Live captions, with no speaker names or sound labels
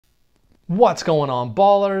What's going on,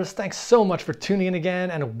 ballers? Thanks so much for tuning in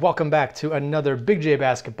again, and welcome back to another Big J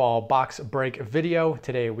Basketball box break video.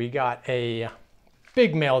 Today we got a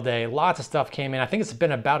big mail day. Lots of stuff came in. I think it's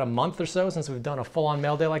been about a month or so since we've done a full-on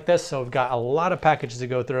mail day like this, so we've got a lot of packages to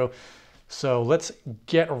go through. So let's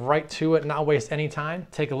get right to it, not waste any time.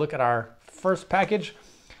 Take a look at our first package.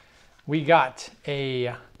 We got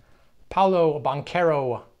a Paolo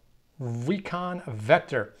Banchero Recon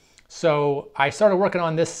Vector. So I started working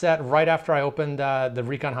on this set right after I opened the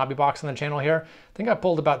Recon Hobby Box on the channel here. I think I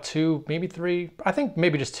pulled about two, maybe three, I think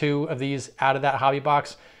maybe just two of these out of that hobby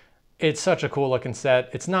box. It's such a cool looking set.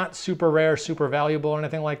 It's not super rare, super valuable or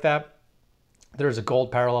anything like that. There's a gold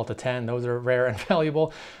parallel to 10. Those are rare and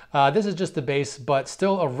valuable. This is just the base, but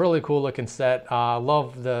still a really cool looking set.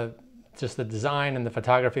 Love just the design and the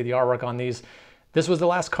photography, the artwork on these. This was the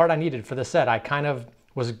last card I needed for the set. I kind of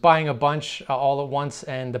was buying a bunch all at once,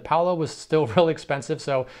 and the Paolo was still really expensive,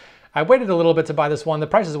 so I waited a little bit to buy this one. The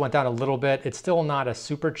prices went down a little bit. It's still not a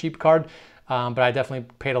super cheap card, but I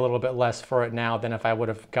definitely paid a little bit less for it now than if I would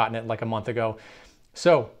have gotten it like a month ago.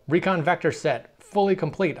 So Recon Vector set, fully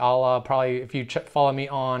complete. I'll probably, if you follow me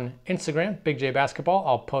on Instagram, BigJBasketball,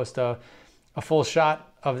 I'll post a full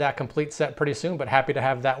shot of that complete set pretty soon, but happy to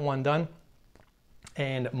have that one done.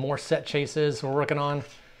 And more set chases we're working on.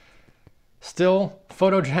 Still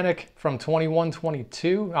photogenic from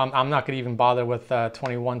 21-22. I'm not going to even bother with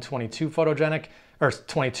 21-22 photogenic, or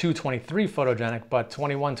 22-23 photogenic, but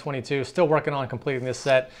 21-22, still working on completing this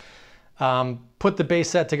set. Put the base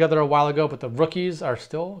set together a while ago, but the rookies are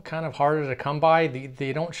still kind of harder to come by.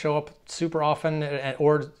 They don't show up super often,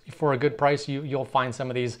 or for a good price. You'll find some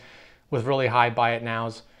of these with really high buy it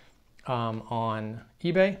nows on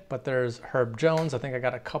eBay, but there's Herb Jones. I think I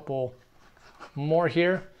got a couple more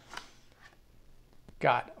here.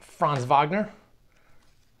 Got Franz Wagner,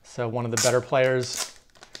 so one of the better players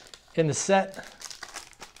in the set.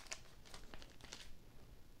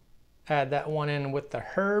 Add that one in with the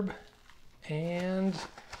Herb, and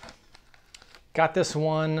got this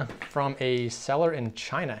one from a seller in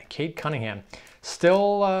China, Cade Cunningham.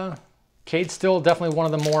 Cade's still definitely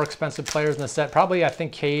one of the more expensive players in the set. Probably, I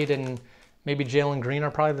think Cade and maybe Jalen Green are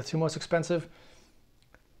probably the two most expensive.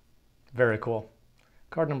 Very cool.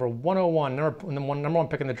 Card number 101, number one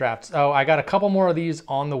pick in the draft. Oh, I got a couple more of these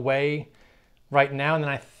on the way right now, and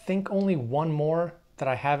then I think only one more that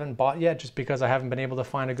I haven't bought yet, just because I haven't been able to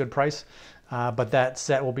find a good price. But that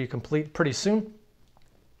set will be complete pretty soon.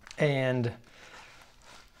 And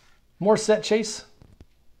more set chase.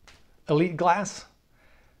 Elite Glass.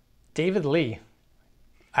 David Lee.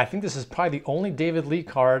 I think this is probably the only David Lee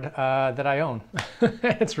card that I own.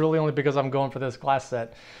 It's really only because I'm going for this glass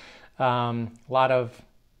set. A lot of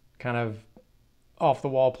kind of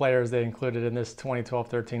off-the-wall players they included in this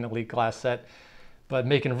 2012-13 Elite Glass set, but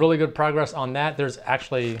making really good progress on that. There's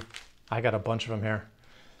actually, I got a bunch of them here.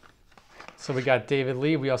 So we got David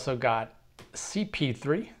Lee. We also got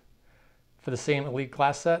CP3 for the same Elite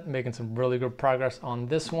Glass set, making some really good progress on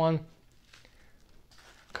this one.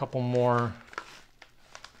 A couple more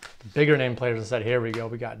bigger name players in the set. Here we go.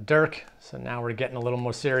 We got Dirk. So now we're getting a little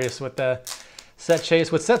more serious with the set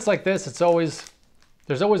chase. With sets like this, there's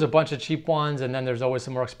always a bunch of cheap ones, and then there's always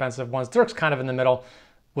some more expensive ones. Dirk's kind of in the middle.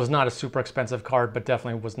 Was not a super expensive card, but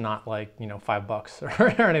definitely was not like, you know, $5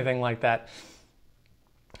 or anything like that.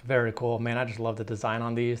 Very cool, man. I just love the design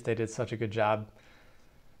on these. They did such a good job.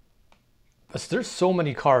 There's so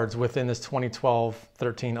many cards within this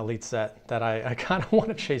 2012-13 Elite set that I kind of want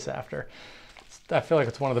to chase after. I feel like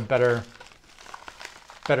it's one of the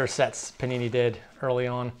better sets Panini did early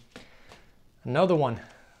on. Another one,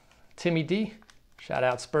 Timmy D. Shout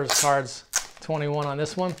out Spurs cards, 21 on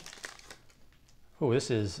this one. Oh,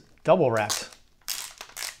 this is double wrapped.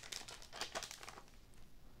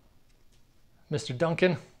 Mr.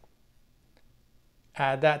 Duncan.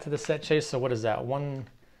 Add that to the set chase. So what is that? One,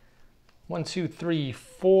 two, three,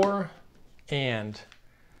 four, and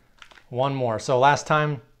one more. So last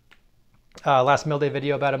time, last mail day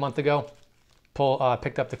video about a month ago,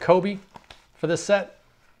 picked up the Kobe for this set.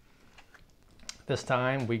 This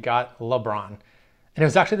time we got LeBron. And it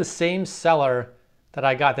was actually the same seller that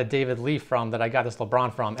I got the David Lee from, that I got this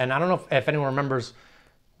LeBron from. And I don't know if anyone remembers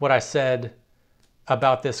what I said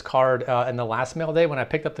about this card in the last mail day when I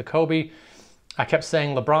picked up the Kobe. I kept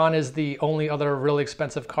saying LeBron is the only other really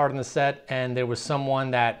expensive card in the set, and there was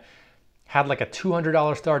someone that had like a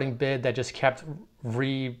 $200 starting bid that just kept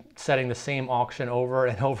resetting the same auction over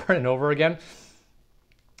and over and over again.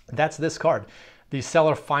 That's this card. The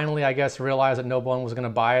seller finally, I guess, realized that no one was going to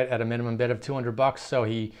buy it at a minimum bid of $200, so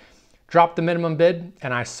he dropped the minimum bid,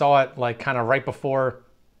 and I saw it like kind of right before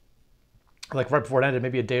like right before it ended,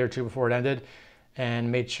 maybe a day or two before it ended,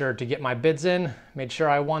 and made sure to get my bids in, made sure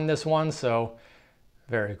I won this one, so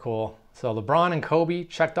very cool. So LeBron and Kobe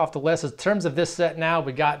checked off the list. In terms of this set now,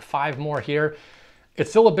 we got 5 more here. It's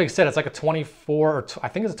still a big set. It's like a 24, or I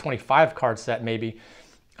think it's a 25 card set maybe.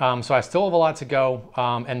 So I still have a lot to go.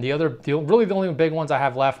 And really the only big ones I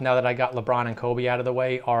have left now that I got LeBron and Kobe out of the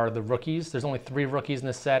way are the rookies. There's only 3 rookies in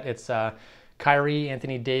this set. It's Kyrie,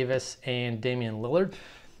 Anthony Davis, and Damian Lillard.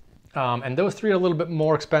 And those 3 are a little bit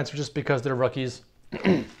more expensive just because they're rookies.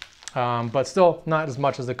 But still not as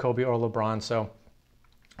much as the Kobe or LeBron. So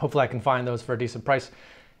hopefully I can find those for a decent price.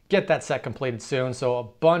 Get that set completed soon. So a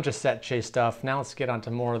bunch of set chase stuff. Now let's get on to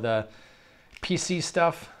more of the PC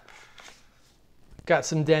stuff. Got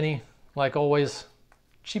some Denny, like always.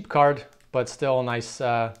 Cheap card, but still a nice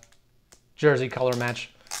jersey color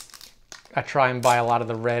match. I try and buy a lot of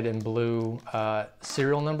the red and blue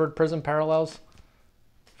serial numbered Prism parallels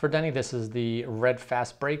for Denny. This is the red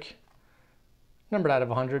fast break, numbered out of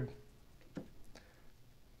 100. I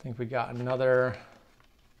think we got another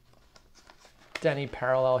Denny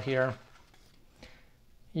parallel here.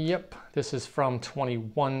 Yep, this is from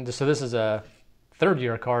 21. So this is a 3rd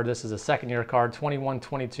year card. This is a 2nd year card.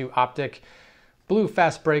 21-22 optic, blue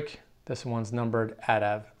fast break. This one's numbered out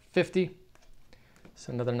of 50.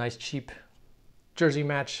 So another nice cheap jersey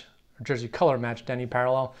match, or jersey color match, Denny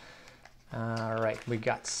parallel. All right, we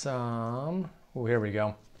got some. Oh, here we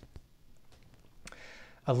go.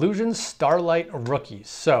 Illusion Starlight Rookies.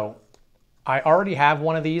 So I already have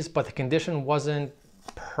one of these, but the condition wasn't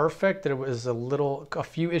perfect. There was a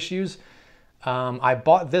few issues. I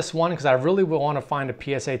bought this one because I really want to find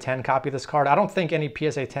a PSA 10 copy of this card. I don't think any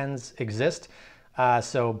PSA 10s exist,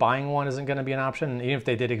 so buying one isn't going to be an option. And even if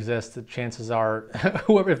they did exist, the chances are,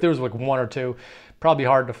 if there was like 1 or 2, probably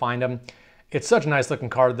hard to find them. It's such a nice looking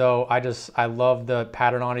card though. I love the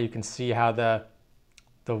pattern on it. You can see how the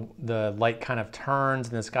light kind of turns,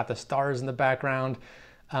 and it's got the stars in the background.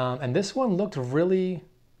 And this one looked really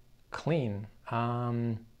clean.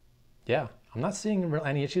 Yeah, I'm not seeing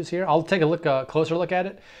any issues here. I'll take a closer look at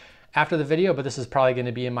it after the video, but this is probably going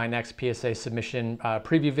to be in my next PSA submission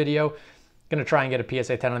preview video. Going to try and get a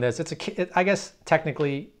PSA 10 on this. It's I guess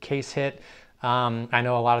technically case hit. I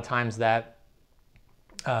know a lot of times that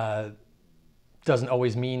doesn't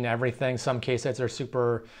always mean everything. Some case hits are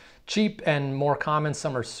super cheap and more common.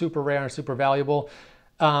 Some are super rare and super valuable.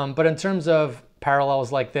 But in terms of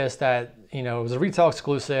parallels like this, that, you know, it was a retail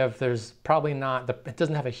exclusive, there's probably not, it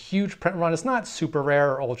doesn't have a huge print run. It's not super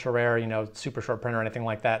rare or ultra rare, you know, super short print or anything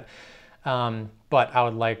like that. But I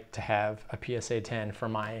would like to have a PSA 10 for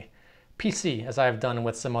my PC, as I've done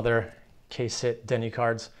with some other case hit Denny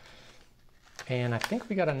cards. And I think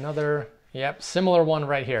we got another, yep, similar one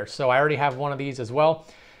right here. So I already have one of these as well.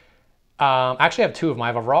 I actually have 2 of them. I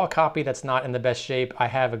have a raw copy that's not in the best shape. I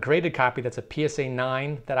have a graded copy that's a PSA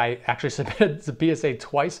 9 that I actually submitted to PSA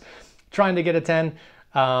twice, trying to get a 10.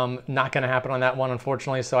 Not going to happen on that one,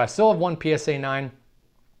 unfortunately. So I still have one PSA 9,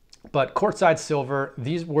 but courtside silver.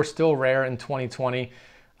 These were still rare in 2020.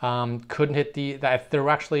 Couldn't hit there were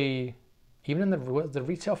actually, even in the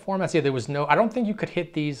retail formats, yeah, there was no, I don't think you could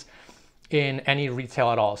hit these in any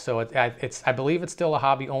retail at all. So I believe it's still a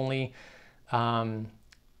hobby only, kind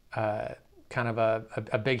of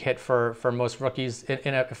a big hit for most rookies.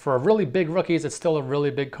 For a really big rookies, it's still a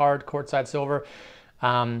really big card, courtside silver.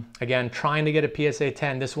 Again, trying to get a PSA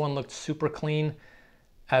 10. This one looked super clean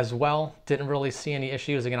as well. Didn't really see any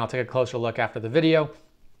issues. Again, I'll take a closer look after the video,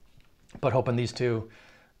 but hoping these 2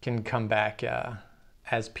 can come back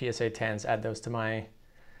as PSA 10s. Add those to my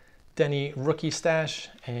Denny rookie stash.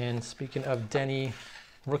 And speaking of Denny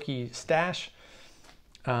rookie stash,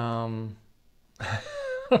 I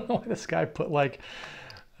don't know why this guy put like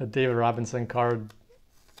a David Robinson card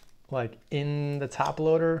like in the top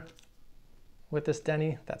loader with this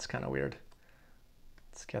Denny. That's kind of weird.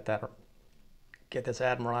 Let's get this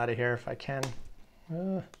Admiral out of here if I can.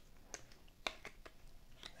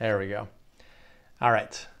 There we go. All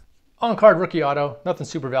right, on card rookie auto, nothing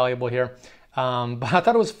super valuable here. But I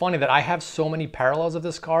thought it was funny that I have so many parallels of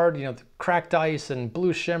this card, you know, the cracked ice and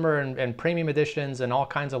blue shimmer and premium editions and all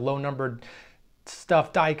kinds of low numbered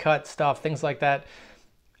stuff, die cut stuff, things like that.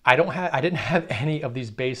 I didn't have any of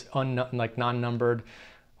these base like non-numbered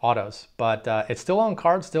autos, but it's still on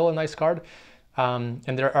card, still a nice card. And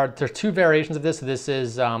there's 2 variations of this. This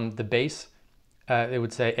is the base. It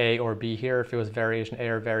would say A or B here if it was variation A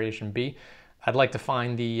or variation B. I'd like to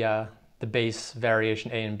find the base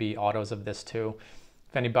variation A and B autos of this too.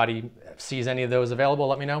 If anybody sees any of those available,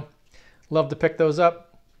 let me know. Love to pick those up.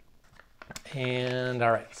 And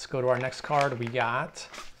all right, let's go to our next card. We got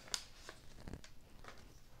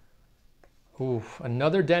Ooh,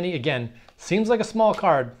 another Denny. Again, seems like a small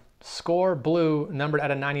card. Score blue, numbered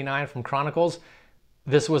out of 99 from Chronicles.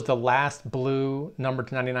 This was the last blue numbered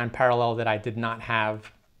to 99 parallel that I did not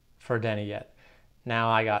have for Denny yet. Now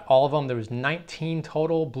I got all of them. There was 19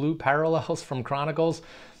 total blue parallels from Chronicles.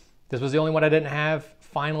 This was the only one I didn't have.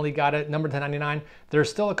 Finally got it, numbered to 99. There's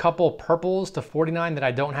still a couple purples to 49 that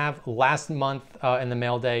I don't have. Last month in the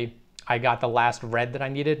mail day, I got the last red that I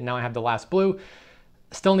needed. Now I have the last blue.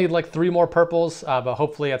 Still need like 3 more purples, but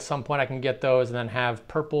hopefully at some point I can get those and then have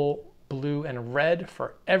purple, blue, and red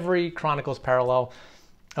for every Chronicles parallel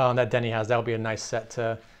that Denny has. That would be a nice set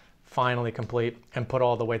to finally complete and put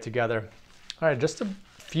all the way together. All right, just a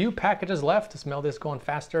few packages left. This mail day is going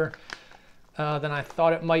faster than I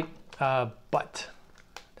thought it might, but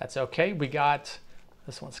that's okay. We got,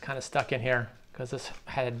 this one's kind of stuck in here because this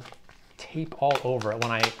had tape all over it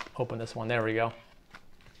when I opened this one. There we go.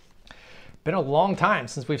 Been a long time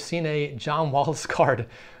since we've seen a John Wallace card.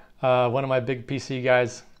 One of my big PC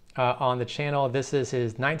guys on the channel. This is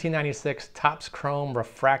his 1996 Topps Chrome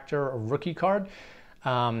Refractor rookie card.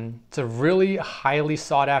 It's a really highly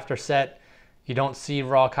sought after set. You don't see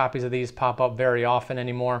raw copies of these pop up very often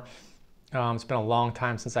anymore. It's been a long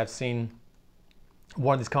time since I've seen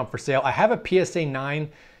one of these come up for sale. I have a PSA 9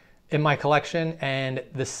 in my collection, and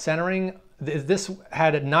the centering, this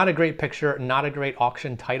had not a great picture, not a great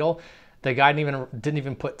auction title. The guy didn't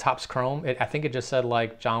even put Topps Chrome. I think it just said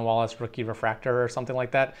like John Wallace Rookie Refractor or something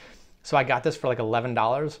like that. So I got this for like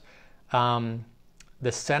 $11.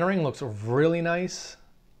 The centering looks really nice.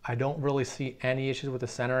 I don't really see any issues with the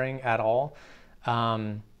centering at all.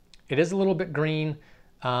 It is a little bit green.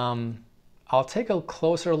 I'll take a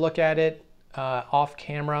closer look at it off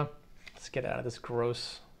camera. Let's get out of this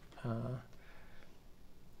gross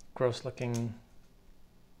looking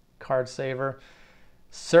card saver.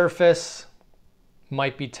 Surface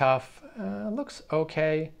might be tough. Looks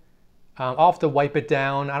okay. I'll have to wipe it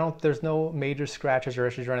down. There's no major scratches or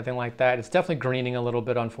issues or anything like that. It's definitely greening a little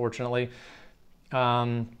bit, unfortunately.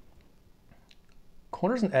 Corners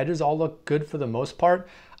and edges all look good for the most part.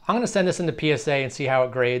 I'm gonna send this into PSA and see how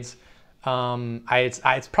it grades.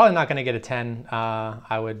 It's probably not gonna get a 10.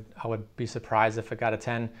 I would be surprised if it got a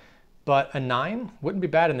 10. But a 9 wouldn't be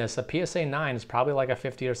bad in this. A PSA 9 is probably like a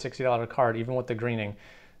 $50 or $60 card, even with the greening.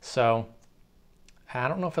 So I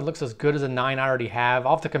don't know if it looks as good as a 9 I already have.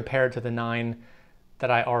 I'll have to compare it to the 9 that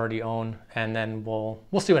I already own, and then we'll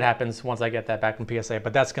see what happens once I get that back from PSA.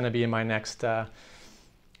 But that's going to be in my next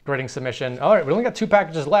grading submission. All right, we only got 2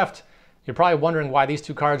 packages left. You're probably wondering why these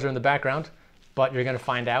 2 cards are in the background, but you're going to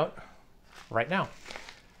find out right now.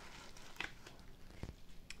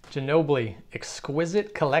 Ginobili,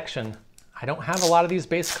 Exquisite Collection. I don't have a lot of these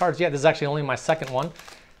base cards yet. This is actually only my second one.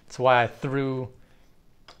 That's why I threw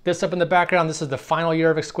this up in the background. This is the final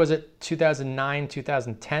year of Exquisite,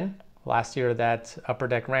 2009-2010. Last year that Upper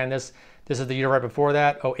Deck ran this. This is the year right before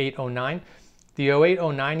that, 08-09. The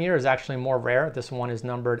 08-09 year is actually more rare. This one is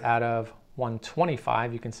numbered out of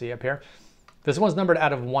 125, you can see up here. This one's numbered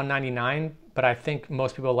out of 199, but I think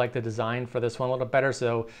most people like the design for this one a little better,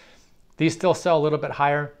 so these still sell a little bit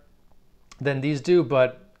higher than these do,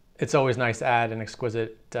 but it's always nice to add an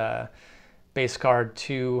Exquisite base card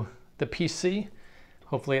to the PC.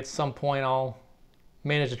 Hopefully at some point I'll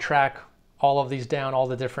manage to track all of these down, all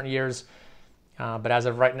the different years. But as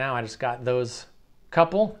of right now, I just got those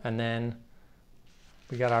couple, and then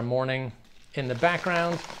we got our morning in the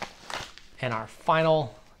background and our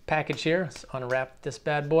final package here. Let's unwrap this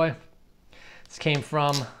bad boy. This came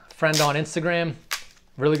from a friend on Instagram,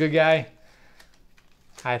 really good guy.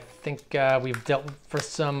 I think we've dealt for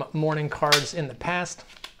some morning cards in the past,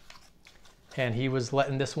 and he was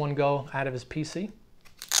letting this one go out of his PC,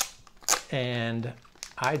 and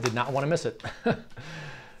I did not want to miss it.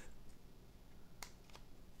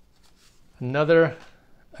 Another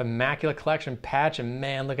Immaculate Collection patch, and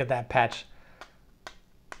man, look at that patch.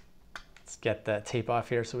 Let's get the tape off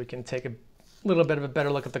here so we can take a little bit of a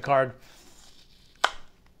better look at the card.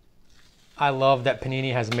 I love that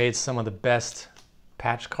Panini has made some of the best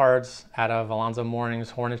patch cards out of Alonzo Mourning's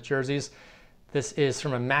Hornets jerseys. This is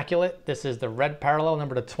from Immaculate. This is the red parallel,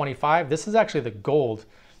 number to 25. This is actually the gold,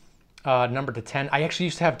 number to 10. I actually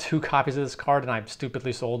used to have 2 copies of this card, and I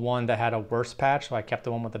stupidly sold one that had a worse patch, so I kept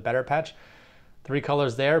the one with the better patch. 3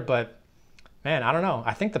 colors there, but man, I don't know.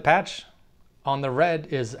 I think the patch on the red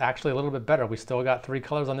is actually a little bit better. We still got 3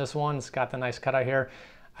 colors on this one. It's got the nice cutout here.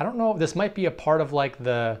 I don't know, this might be a part of like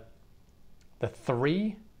the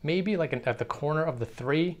 3, maybe like at the corner of the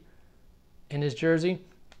 3 in his jersey,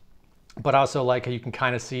 but also like you can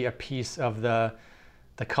kind of see a piece of the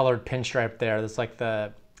colored pinstripe there. That's like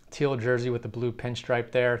the teal jersey with the blue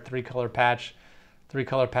pinstripe there, three color patch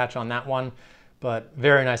on that one. But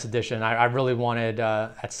very nice addition. I really wanted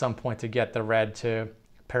at some point to get the red to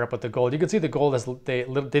pair up with the gold. You can see the gold, they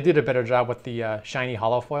did a better job with the shiny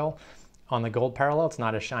hollow foil on the gold parallel. It's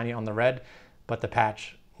not as shiny on the red, but the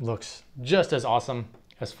patch looks just as awesome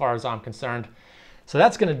as far as I'm concerned. So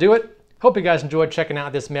that's gonna do it. Hope you guys enjoyed checking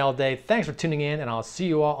out this mail day. Thanks for tuning in, and I'll see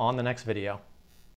you all on the next video.